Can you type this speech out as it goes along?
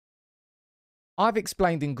I've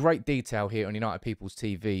explained in great detail here on United People's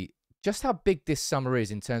TV just how big this summer is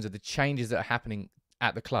in terms of the changes that are happening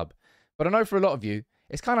at the club. But I know for a lot of you,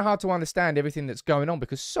 it's kind of hard to understand everything that's going on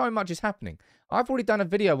because so much is happening. I've already done a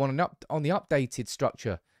video on the updated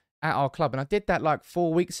structure at our club, and I did that like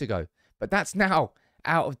 4 weeks ago. But that's now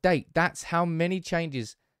out of date. That's how many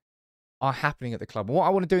changes are happening at the club. And what I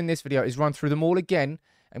want to do in this video is run through them all again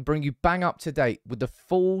and bring you bang up to date with the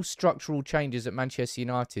full structural changes at Manchester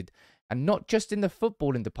United. And not just in the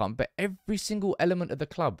footballing department, but every single element of the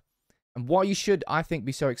club. And why you should, I think,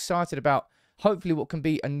 be so excited about hopefully what can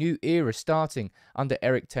be a new era starting under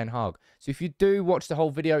Erik ten Hag. So if you do watch the whole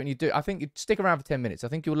video and you do, I think you stick around for 10 minutes. I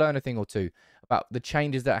think you'll learn a thing or two about the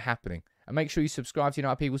changes that are happening. And make sure you subscribe to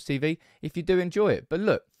United People's TV if you do enjoy it. But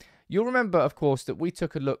look, you'll remember, of course, that we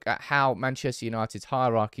took a look at how Manchester United's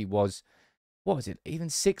hierarchy was, what was it, even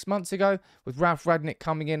 6 months ago? With Ralf Rangnick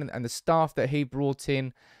coming in and the staff that he brought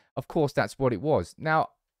in. Of course, that's what it was. Now,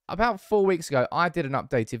 about 4 weeks ago, I did an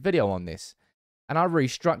updated video on this, and I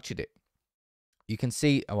restructured it. You can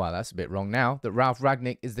see, oh, well, that's a bit wrong now, that Ralf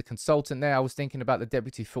Rangnick is the consultant there. I was thinking about the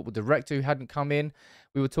deputy football director who hadn't come in.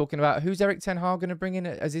 We were talking about who's Erik ten Hag going to bring in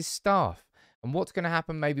as his staff, and what's going to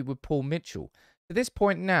happen maybe with Paul Mitchell. To this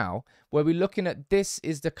point now, where we're looking at this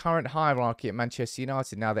is the current hierarchy at Manchester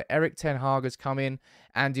United. Now that Erik ten Hag has come in,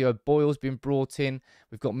 Andy O'Boyle's been brought in.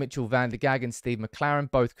 We've got Mitchell van der Gag and Steve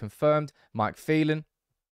McLaren, both confirmed. Mike Phelan,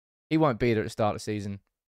 he won't be there at the start of the season.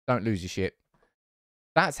 Don't lose your shit.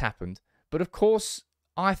 That's happened. But of course,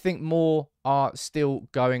 I think more are still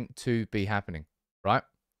going to be happening, right?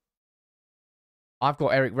 I've got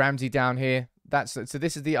Eric Ramsey down here. So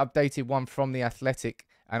this is the updated one from The Athletic.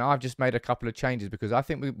 And I've just made a couple of changes because I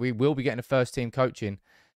think we will be getting a first-team coach in.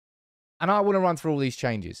 And I want to run through all these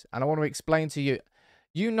changes. And I want to explain to you,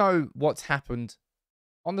 you know what's happened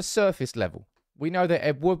on the surface level. We know that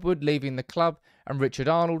Ed Woodward leaving the club and Richard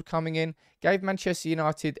Arnold coming in gave Manchester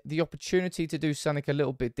United the opportunity to do something a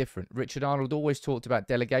little bit different. Richard Arnold always talked about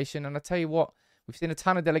delegation. And I tell you what, we've seen a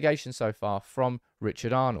ton of delegation so far from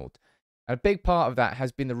Richard Arnold. And a big part of that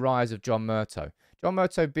has been the rise of John Murtough. John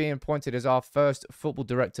Murtough being appointed as our first football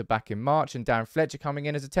director back in March and Darren Fletcher coming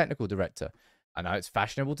in as a technical director. I know it's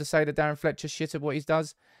fashionable to say that Darren Fletcher's shit at what he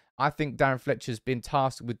does. I think Darren Fletcher's been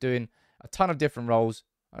tasked with doing a ton of different roles.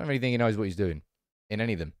 I don't really think he knows what he's doing in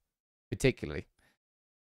any of them, particularly.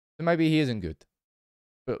 So maybe he isn't good.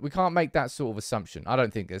 But we can't make that sort of assumption. I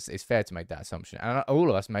don't think it's fair to make that assumption. And all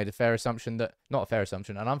of us made a fair assumption that, not a fair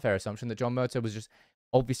assumption, an unfair assumption that John Murtough was just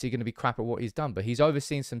obviously going to be crap at what he's done. But he's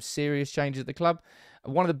overseen some serious changes at the club.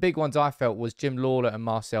 One of the big ones I felt was Jim Lawlor and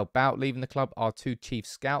Marcel Bout leaving the club, our two chief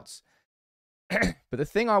scouts. But the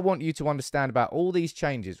thing I want you to understand about all these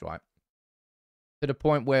changes, right, to the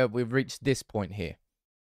point where we've reached this point here.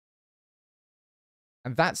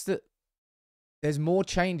 And that's that there's more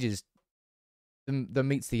changes than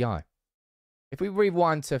meets the eye. If we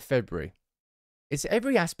rewind to February, it's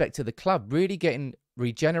every aspect of the club really getting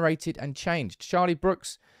regenerated and changed. Charlie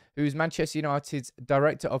Brooks, who's Manchester United's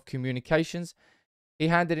Director of Communications, he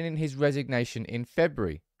handed in his resignation in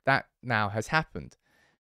February. That now has happened.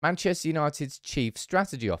 Manchester United's Chief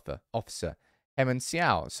Strategy Officer, Heman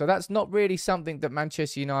Xiao. So that's not really something that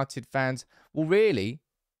Manchester United fans will really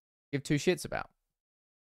give two shits about.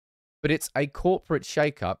 But it's a corporate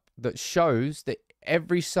shake-up that shows that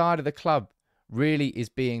every side of the club really is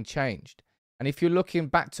being changed. And if you're looking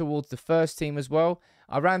back towards the first team as well,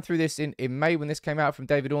 I ran through this in May when this came out from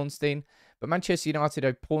David Ornstein, but Manchester United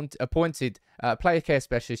appointed player care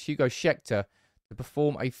specialist Hugo Schechter to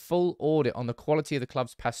perform a full audit on the quality of the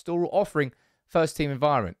club's pastoral offering first team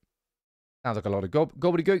environment. Sounds like a lot of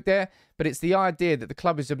gobbledygook there, but it's the idea that the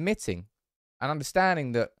club is admitting and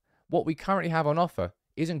understanding that what we currently have on offer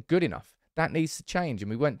isn't good enough. That needs to change. And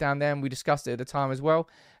we went down there and we discussed it at the time as well.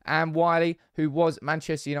 And Wiley, who was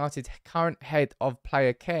Manchester United's current head of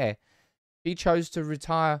player care, he chose to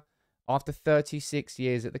retire after 36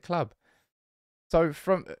 years at the club. So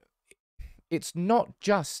it's not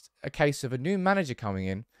just a case of a new manager coming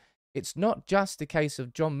in. It's not just a case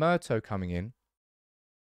of John Murtough coming in.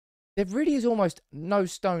 There really is almost no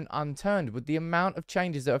stone unturned with the amount of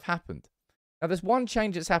changes that have happened. Now, there's one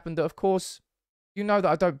change that's happened that, of course, you know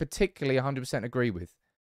that I don't particularly 100% agree with.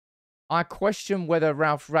 I question whether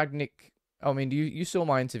Ralf Rangnick... I mean, you saw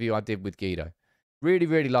my interview I did with Guido. Really,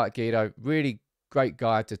 really like Guido. Really great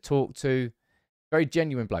guy to talk to. Very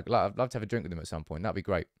genuine bloke. I'd love to have a drink with him at some point. That'd be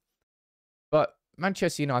great. But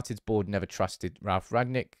Manchester United's board never trusted Ralf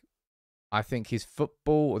Rangnick. I think his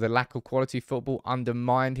football, or the lack of quality football,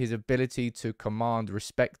 undermined his ability to command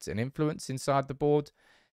respect and influence inside the board.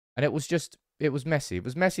 And it was just it was messy. It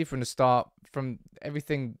was messy from the start, from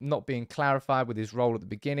everything not being clarified with his role at the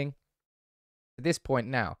beginning to this point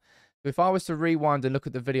now. So if I was to rewind and look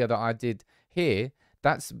at the video that I did here,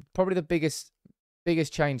 that's probably the biggest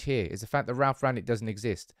change here is the fact that Ralph Rangnick doesn't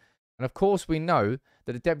exist. And of course, we know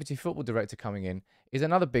that the deputy football director coming in is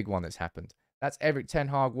another big one that's happened. That's Erik Ten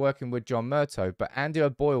Hag working with John Murtough, but Andy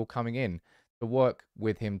O'Boyle coming in to work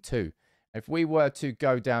with him too. If we were to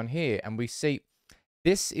go down here and we see,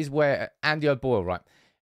 this is where Andy O'Boyle, right?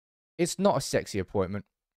 It's not a sexy appointment.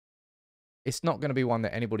 It's not going to be one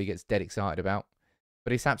that anybody gets dead excited about,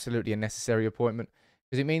 but it's absolutely a necessary appointment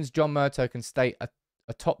because it means John Murtough can stay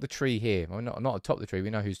atop the tree here. Well, not atop the tree. We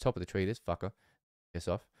know who's top of the tree. This fucker. Piss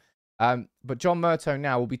off. But John Murtough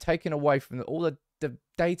now will be taken away from all the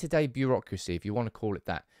day-to-day bureaucracy, if you want to call it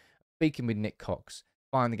that. Speaking with Nick Cox,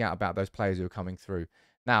 finding out about those players who are coming through.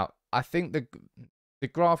 Now, I think the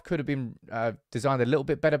graph could have been designed a little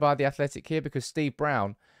bit better by the Athletic here because Steve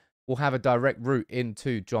Brown will have a direct route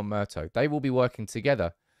into John Murtough. They will be working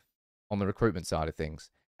together on the recruitment side of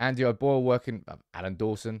things. Andy O'Boyle working, Alan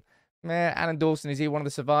Dawson. Alan Dawson, is he one of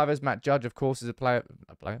the survivors? Matt Judge, of course, is a player,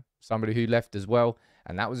 somebody who left as well.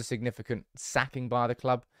 And that was a significant sacking by the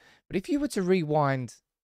club. But if you were to rewind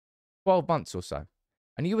 12 months or so,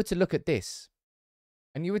 and you were to look at this,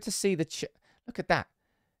 and you were to see look at that.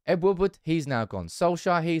 Ed Woodward, he's now gone.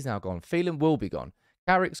 Solskjaer, he's now gone. Phelan will be gone.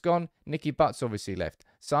 Carrick's gone. Nicky Butt's obviously left.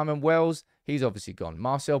 Simon Wells, he's obviously gone.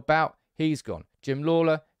 Marcel Bout, he's gone. Jim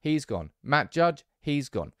Lawlor, he's gone. Matt Judge, he's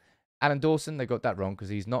gone. Alan Dawson, they got that wrong because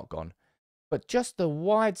he's not gone. But just the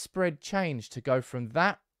widespread change to go from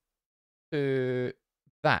that to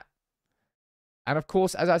that. And of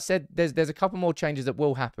course, as I said, there's a couple more changes that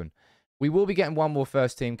will happen. We will be getting one more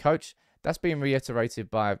first-team coach. That's being reiterated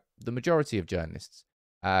by the majority of journalists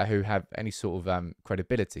who have any sort of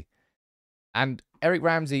credibility. And Eric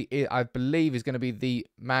Ramsey, I believe, is going to be the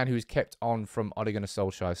man who's kept on from Ole Gunnar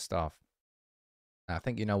Solskjaer's staff. Now, I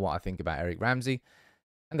think you know what I think about Eric Ramsey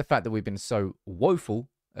and the fact that we've been so woeful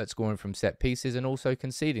at scoring from set pieces and also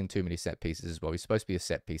conceding too many set pieces as well. He's supposed to be a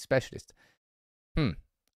set piece specialist.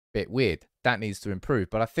 Bit weird. That needs to improve.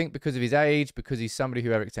 But I think because of his age, because he's somebody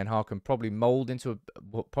who Erik Ten Hag can probably mould into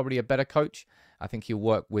probably a better coach, I think he'll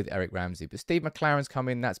work with Eric Ramsey. But Steve McLaren's come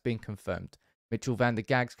in, that's been confirmed. Mitchell van der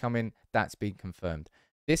Gag's come in, that's been confirmed.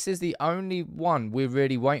 This is the only one we're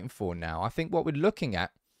really waiting for now. I think what we're looking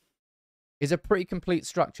at is a pretty complete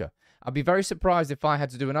structure. I'd be very surprised if I had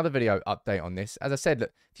to do another video update on this. As I said,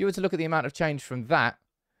 look, if you were to look at the amount of change from that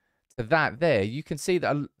to that there, you can see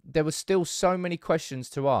that there was still so many questions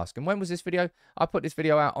to ask. And when was this video? I put this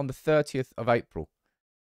video out on the 30th of April.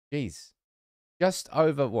 Jeez. Just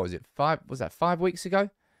over, what was it, 5 weeks ago?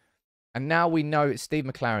 And now we know it's Steve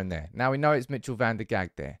McLaren there. Now we know it's Mitchell van der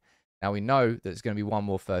Gag there. Now we know that there's going to be one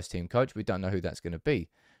more first-team coach. We don't know who that's going to be.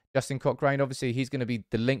 Justin Cochrane, obviously, he's going to be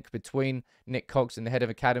the link between Nick Cox and the head of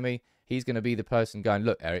academy. He's going to be the person going,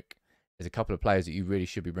 look, Eric, there's a couple of players that you really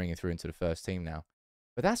should be bringing through into the first team now.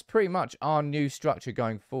 But that's pretty much our new structure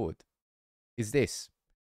going forward, is this.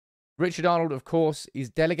 Richard Arnold, of course, is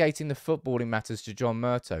delegating the footballing matters to John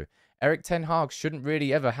Murtough. Erik Ten Hag shouldn't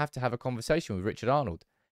really ever have to have a conversation with Richard Arnold.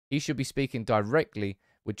 He should be speaking directly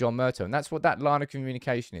with John Murtough. And that's what that line of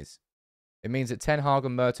communication is. It means that Ten Hag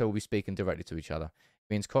and Murtough will be speaking directly to each other.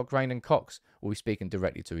 It means Cochrane and Cox will be speaking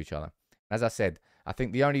directly to each other. As I said, I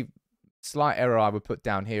think the only slight error I would put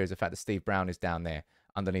down here is the fact that Steve Brown is down there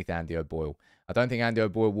underneath Andy O'Boyle. I don't think Andy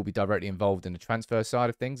O'Boyle will be directly involved in the transfer side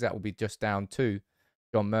of things. That will be just down to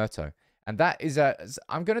John Murtough. And that is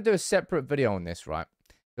I'm going to do a separate video on this, right?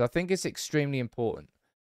 Because I think it's extremely important.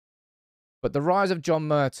 But the rise of John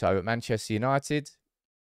Murtough at Manchester United,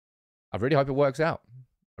 I really hope it works out.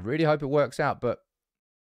 I really hope it works out. But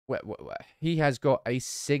he has got a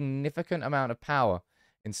significant amount of power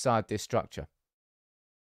inside this structure.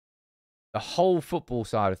 The whole football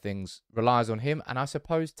side of things relies on him. And I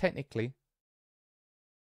suppose, technically,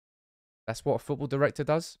 that's what a football director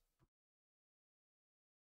does.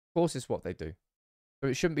 Of course, it's what they do. So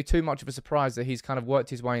it shouldn't be too much of a surprise that he's kind of worked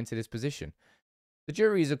his way into this position. The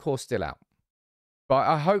jury is, of course, still out. But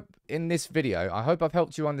I hope in this video, I hope I've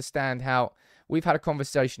helped you understand how we've had a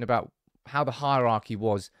conversation about how the hierarchy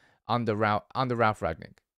was under Ralph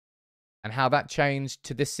Rangnick. And how that changed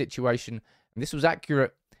to this situation. And this was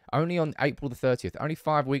accurate only on April the 30th, only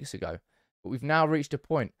 5 weeks ago. But we've now reached a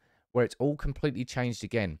point where it's all completely changed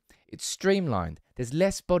again. It's streamlined. There's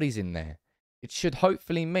less bodies in there. It should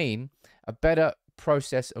hopefully mean a better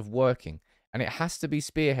process of working. And it has to be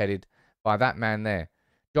spearheaded by that man there.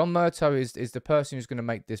 John Murtough is the person who's going to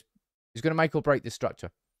make this, who's going to make or break this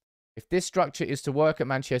structure. If this structure is to work at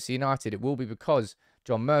Manchester United, it will be because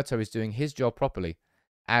John Murtough is doing his job properly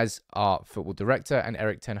as our football director, and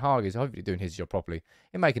Erik ten Hag is hopefully doing his job properly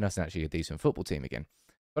in making us actually a decent football team again.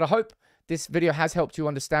 But I hope this video has helped you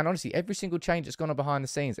understand, honestly, every single change that's gone on behind the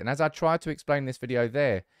scenes. And as I tried to explain in this video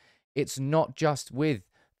there, it's not just with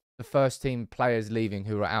the first team players leaving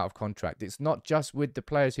who are out of contract. It's not just with the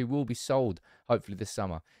players who will be sold, hopefully this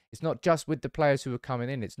summer. It's not just with the players who are coming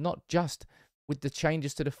in. It's not just with the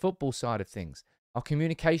changes to the football side of things. Our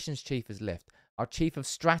communications chief has left. Our chief of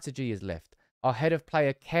strategy has left. Our head of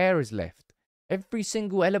player care has left. Every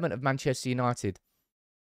single element of Manchester United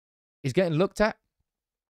is getting looked at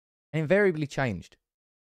and invariably changed.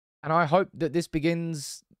 And I hope that this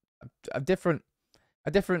begins a different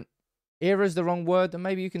era is the wrong word, and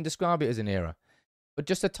maybe you can describe it as an era. But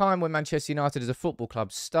just a time when Manchester United as a football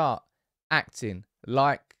club start acting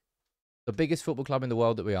like the biggest football club in the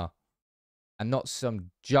world that we are. And not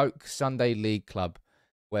some joke Sunday league club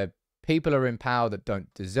where people are in power that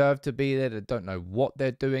don't deserve to be there, that don't know what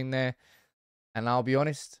they're doing there. And I'll be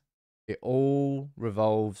honest, it all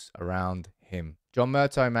revolves around him. John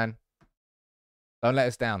Murtough, man, don't let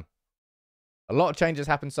us down. A lot of changes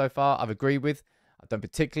happened so far, I've agreed with. I don't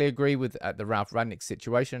particularly agree with the Ralph Rangnick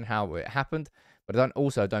situation, how it happened. But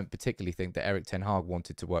I don't particularly think that Erik ten Hag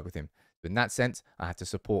wanted to work with him. But in that sense, I have to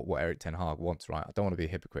support what Erik ten Hag wants, right? I don't want to be a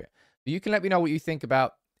hypocrite. But you can let me know what you think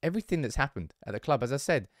about everything that's happened at the club. As I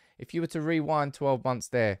said, if you were to rewind 12 months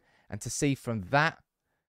there and to see from that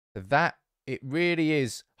to that, it really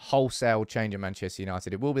is wholesale change at Manchester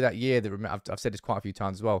United. It will be that year that, I've said this quite a few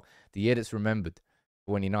times as well, the year that's remembered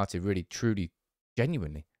for when United really, truly,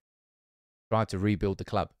 genuinely tried to rebuild the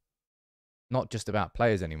club. Not just about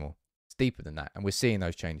players anymore. It's deeper than that, and we're seeing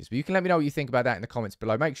those changes. But you can let me know what you think about that in the comments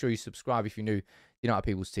below. Make sure you subscribe if you're new to United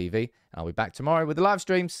People's TV, and I'll be back tomorrow with the live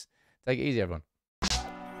streams. Take it easy, everyone.